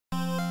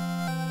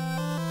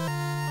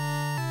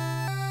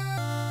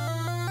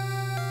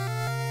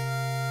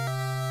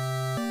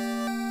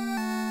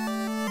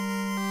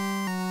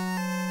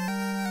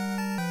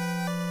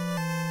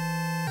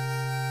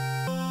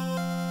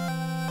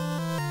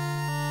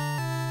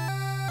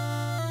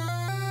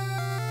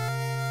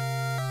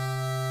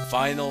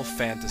Final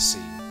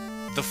Fantasy,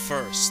 the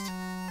first,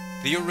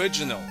 the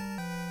original,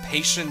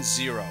 Patient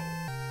Zero.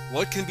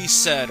 What can be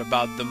said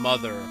about the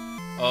mother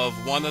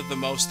of one of the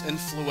most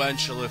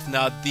influential, if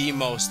not the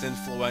most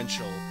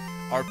influential,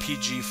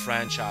 RPG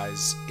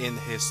franchise in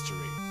history?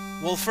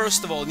 Well,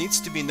 first of all, it needs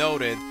to be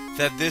noted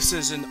that this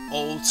is an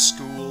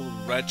old-school,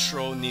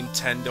 retro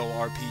Nintendo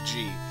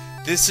RPG.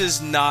 This is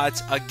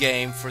not a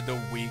game for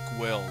the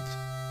weak-willed.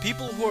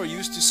 People who are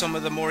used to some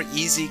of the more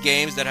easy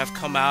games that have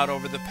come out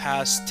over the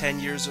past 10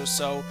 years or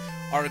so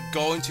are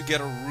going to get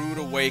a rude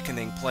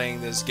awakening playing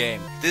this game.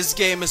 This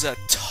game is a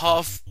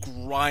tough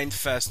grind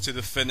fest to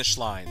the finish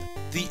line.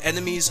 The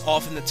enemies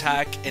often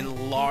attack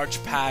in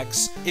large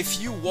packs.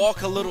 If you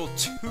walk a little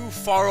too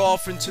far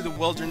off into the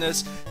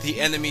wilderness,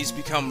 the enemies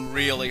become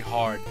really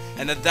hard.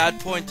 And at that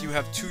point you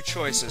have two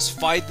choices.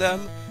 Fight them,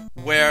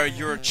 where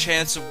your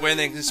chance of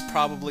winning is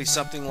probably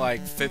something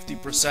like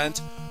 50%,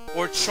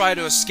 or try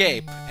to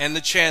escape, and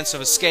the chance of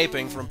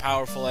escaping from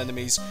powerful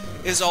enemies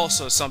is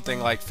also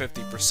something like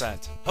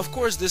 50%. Of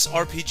course, this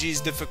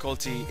RPG's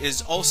difficulty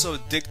is also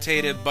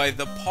dictated by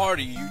the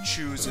party you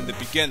choose in the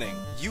beginning.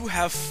 You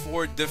have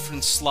 4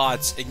 different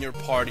slots in your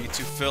party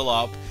to fill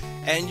up,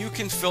 and you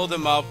can fill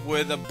them up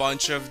with a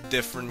bunch of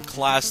different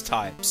class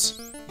types.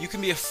 You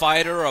can be a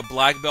fighter, a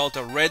black belt,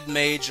 a red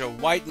mage, a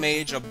white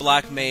mage, a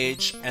black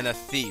mage, and a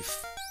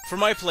thief. For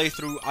my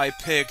playthrough, I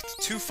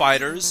picked 2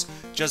 fighters,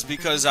 just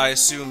because I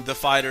assumed the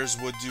fighters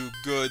would do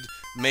good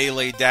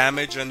melee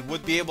damage and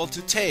would be able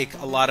to take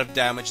a lot of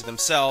damage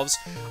themselves.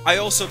 I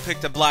also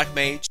picked a black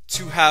mage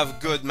to have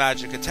good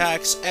magic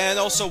attacks, and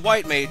also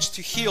white mage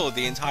to heal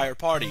the entire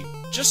party.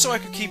 Just so I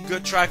could keep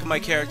good track of my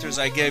characters,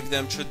 I gave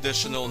them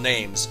traditional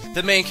names.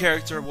 The main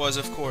character was,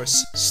 of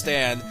course,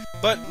 Stan,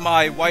 but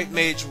my white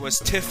mage was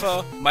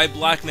Tifa, my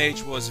black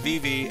mage was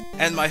Vivi,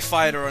 and my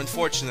fighter,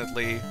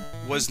 unfortunately,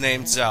 was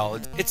named Zell.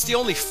 It's the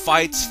only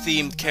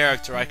fight-themed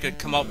character I could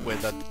come up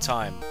with at the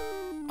time.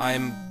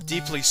 I'm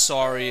deeply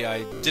sorry,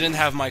 I didn't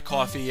have my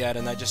coffee yet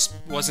and I just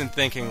wasn't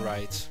thinking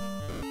right.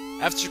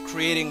 After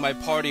creating my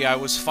party, I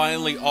was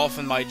finally off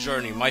on my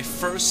journey. My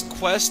first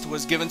quest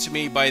was given to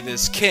me by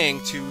this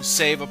king to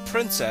save a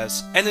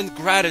princess, and in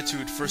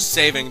gratitude for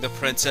saving the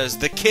princess,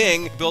 the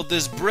king built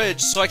this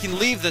bridge so I can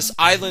leave this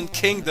island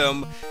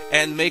kingdom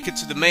and make it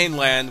to the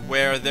mainland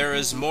where there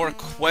is more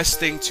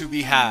questing to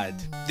be had.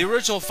 The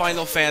original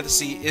Final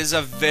Fantasy is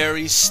a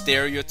very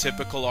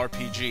stereotypical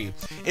RPG.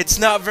 It's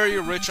not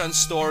very rich on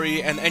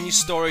story, and any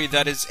story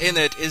that is in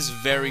it is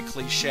very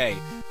cliché.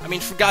 I mean,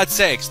 for God's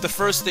sakes, the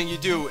first thing you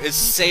do is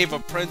save a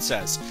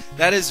princess.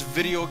 That is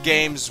video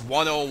games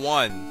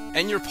 101.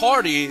 And your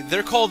party,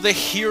 they're called the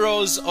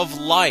Heroes of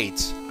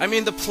Light. I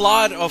mean, the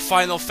plot of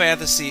Final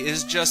Fantasy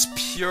is just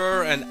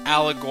pure and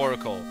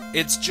allegorical.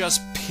 It's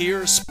just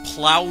Pierce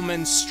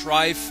Plowman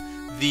Strife,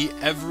 the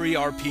every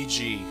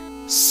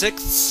RPG.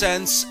 Sixth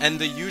Sense and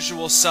the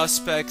usual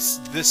suspects,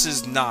 this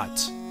is not.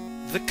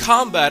 The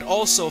combat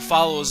also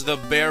follows the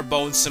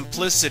bare-bones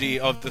simplicity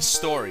of the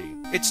story.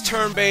 It's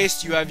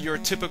turn-based, you have your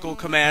typical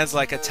commands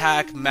like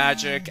attack,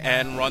 magic,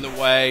 and run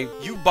away.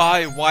 You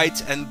buy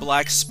white and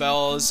black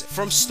spells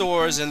from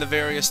stores in the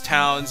various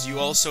towns. You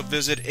also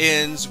visit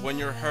inns when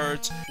you're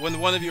hurt.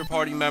 When one of your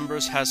party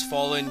members has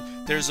fallen,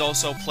 there's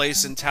also a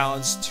place in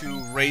towns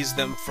to raise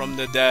them from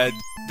the dead.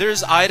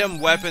 There's item,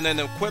 weapon, and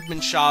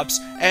equipment shops,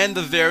 and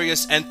the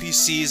various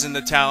NPCs in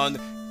the town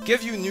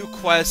give you new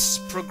quests,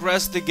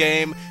 progress the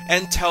game,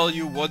 and tell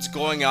you what's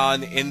going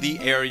on in the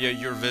area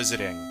you're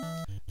visiting.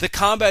 The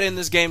combat in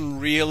this game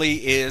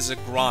really is a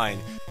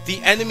grind.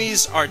 The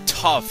enemies are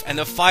tough, and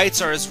the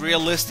fights are as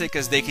realistic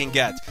as they can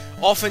get.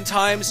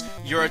 Oftentimes,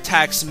 your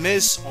attacks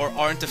miss or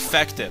aren't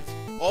effective.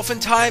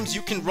 Oftentimes,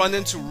 you can run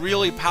into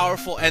really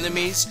powerful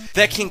enemies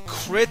that can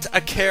crit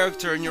a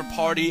character in your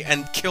party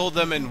and kill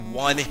them in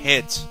one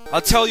hit.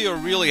 I'll tell you a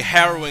really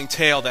harrowing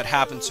tale that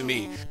happened to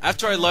me.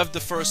 After I left the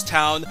first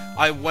town,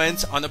 I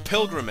went on a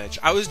pilgrimage.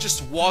 I was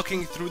just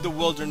walking through the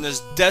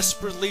wilderness,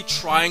 desperately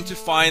trying to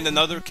find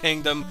another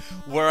kingdom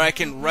where I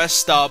can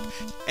rest up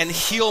and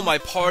heal my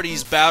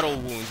party's battle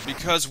wounds,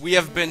 because we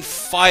have been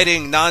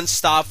fighting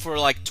non-stop for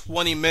like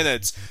 20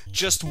 minutes,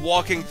 just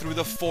walking through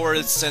the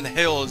forests and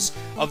hills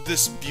of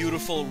this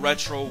beautiful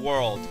retro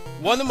world.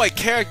 One of my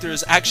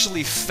characters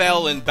actually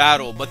fell in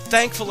battle, but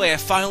thankfully I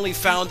finally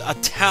found a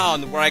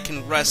town where I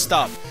can rest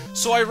up.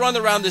 So I run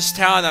around this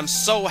town. I'm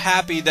so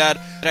happy that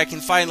I can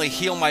finally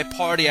heal my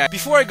party.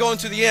 Before I go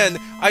into the inn,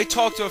 I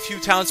talk to a few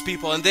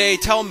townspeople and they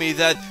tell me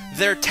that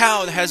their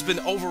town has been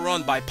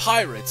overrun by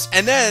pirates.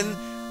 And then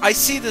I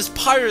see this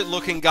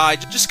pirate-looking guy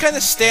just kind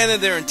of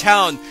standing there in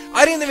town.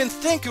 I didn't even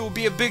think it would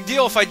be a big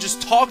deal if I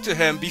just talked to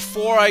him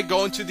before I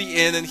go into the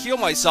inn and heal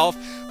myself,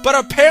 but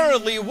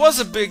apparently it was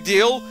a big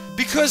deal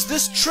because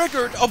this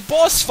triggered a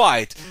boss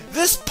fight.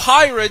 This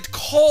pirate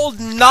called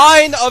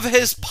 9 of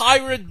his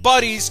pirate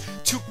buddies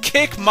to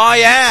kick my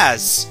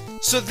ass.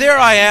 So there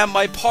I am,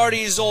 my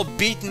party is all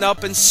beaten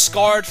up and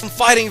scarred from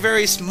fighting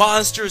various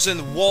monsters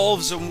and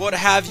wolves and what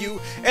have you,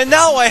 and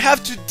now I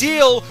have to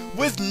deal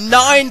with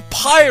 9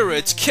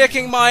 pirates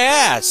kicking my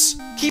ass.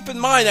 Keep in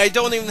mind, I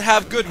don't even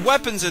have good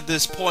weapons at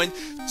this point,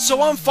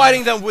 so I'm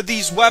fighting them with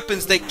these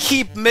weapons. They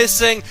keep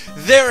missing,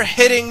 they're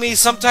hitting me,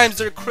 sometimes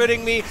they're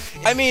critting me.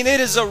 I mean, it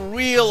is a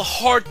real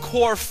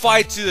hardcore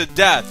fight to the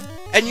death.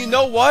 And you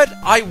know what?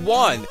 I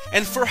won.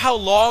 And for how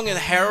long and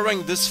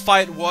harrowing this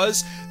fight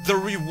was, the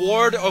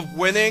reward of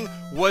winning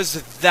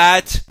was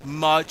that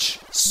much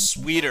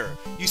sweeter.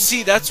 You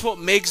see, that's what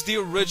makes the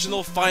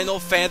original Final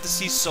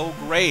Fantasy so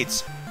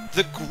great.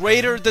 The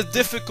greater the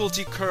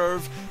difficulty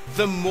curve,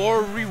 the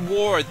more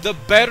reward, the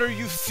better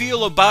you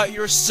feel about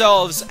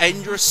yourselves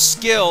and your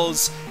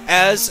skills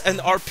as an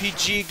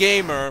RPG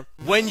gamer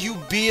when you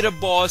beat a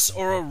boss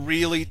or a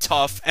really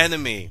tough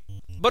enemy.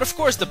 But of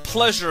course, the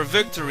pleasure of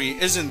victory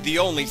isn't the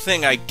only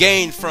thing I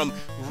gained from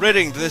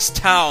ridding this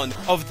town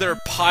of their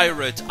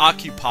pirate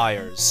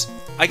occupiers.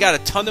 I got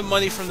a ton of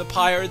money from the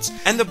pirates,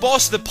 and the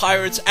boss of the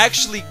pirates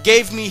actually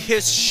gave me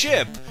his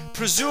ship,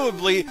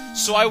 presumably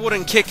so I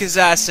wouldn't kick his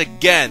ass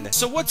again.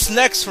 So what's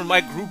next for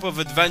my group of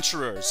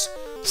adventurers?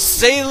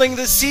 Sailing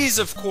the seas,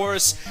 of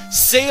course,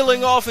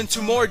 sailing off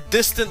into more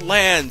distant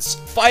lands,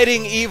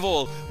 fighting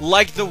evil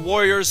like the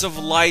warriors of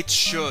light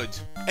should.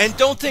 And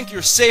don't think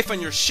you're safe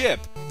on your ship.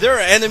 There are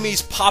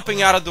enemies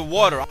popping out of the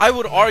water. I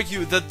would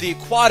argue that the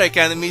aquatic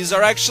enemies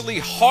are actually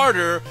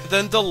harder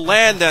than the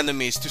land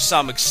enemies to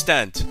some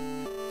extent.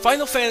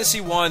 Final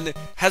Fantasy I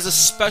has a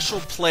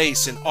special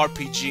place in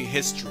RPG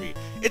history.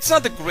 It's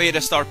not the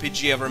greatest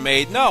RPG ever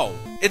made, no.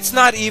 It's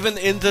not even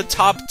in the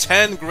top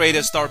 10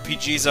 greatest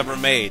RPGs ever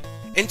made.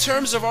 In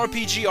terms of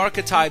RPG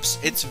archetypes,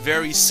 it's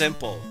very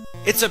simple.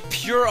 It's a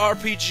pure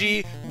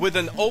RPG with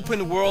an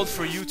open world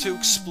for you to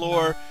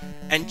explore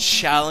and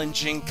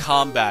challenging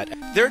combat.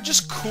 They're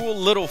just cool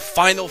little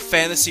Final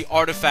Fantasy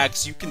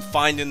artifacts you can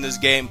find in this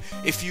game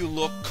if you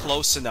look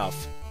close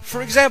enough.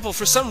 For example,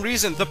 for some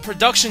reason, the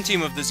production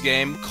team of this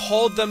game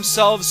called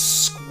themselves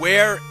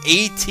Square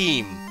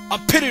A-Team. I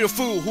pity the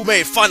fool who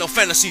made Final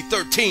Fantasy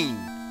XIII.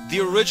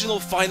 The original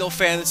Final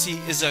Fantasy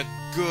is a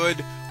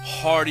good,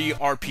 hearty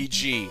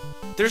RPG.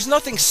 There's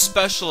nothing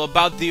special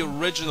about the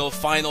original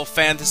Final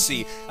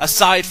Fantasy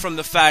aside from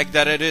the fact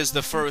that it is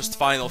the first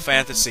Final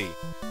Fantasy.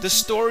 The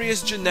story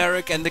is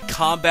generic and the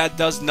combat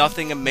does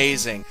nothing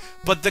amazing,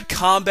 but the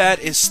combat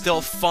is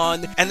still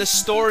fun and the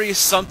story is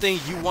something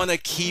you want to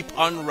keep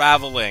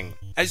unraveling.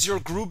 As your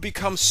group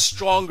becomes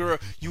stronger,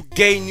 you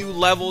gain new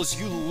levels,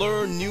 you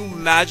learn new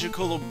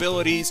magical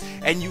abilities,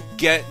 and you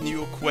get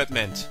new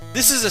equipment.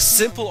 This is a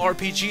simple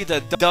RPG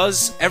that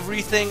does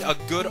everything a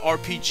good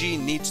RPG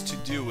needs to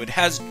do. It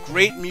has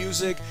great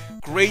music,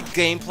 great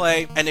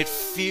gameplay, and it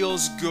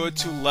feels good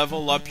to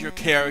level up your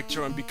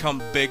character and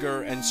become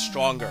bigger and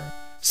stronger.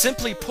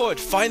 Simply put,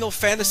 Final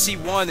Fantasy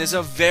I is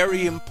a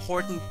very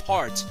important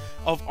part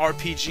of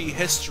RPG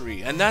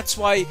history, and that's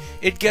why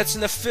it gets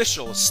an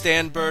official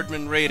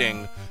stanburdman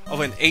rating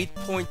of an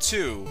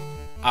 8.2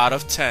 out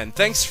of 10.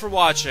 Thanks for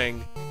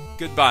watching.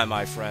 Goodbye,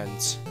 my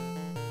friends.